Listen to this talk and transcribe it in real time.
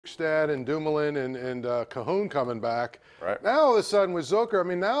Bukestad and Dumoulin and Cahoon coming back. Right. Now all of a sudden with Zucker, I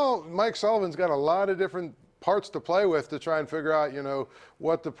mean, now Mike Sullivan's got a lot of different parts to play with to try and figure out,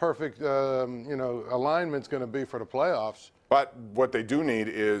 what the perfect, alignment's going to be for the playoffs. But what they do need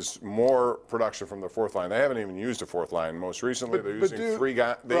is more production from the fourth line. They haven't even used a fourth line. Most recently, they're using 3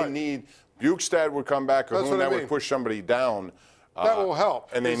 guys. They need Bukestad would come back. Cahoon, that would push somebody down. That will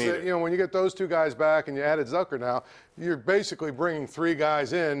help. And they need it. When you get those 2 guys back and you added Zucker now, you're basically bringing 3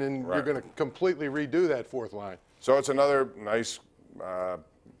 guys in, and you're going to completely redo that fourth line. So it's another nice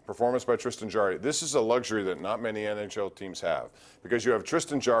performance by Tristan Jarry. This is a luxury that not many NHL teams have, because you have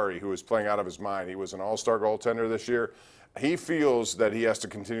Tristan Jarry, who is playing out of his mind. He was an all-star goaltender this year. He feels that he has to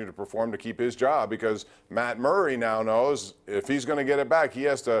continue to perform to keep his job, because Matt Murray now knows if he's going to get it back, he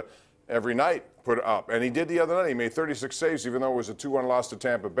has to every night put it up. And he did the other night. He made 36 saves, even though it was a 2-1 loss to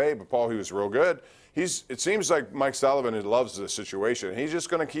Tampa Bay. But, Paul, he was real good. It seems like Mike Sullivan loves this situation. He's just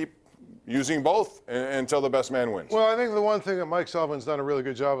going to keep using both until the best man wins. Well, I think the one thing that Mike Sullivan's done a really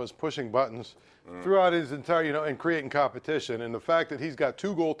good job is pushing buttons throughout his entire, and creating competition. And the fact that he's got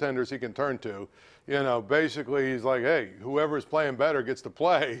 2 goaltenders he can turn to, basically he's like, hey, whoever's playing better gets to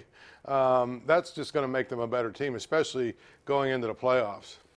play. That's just going to make them a better team, especially going into the playoffs.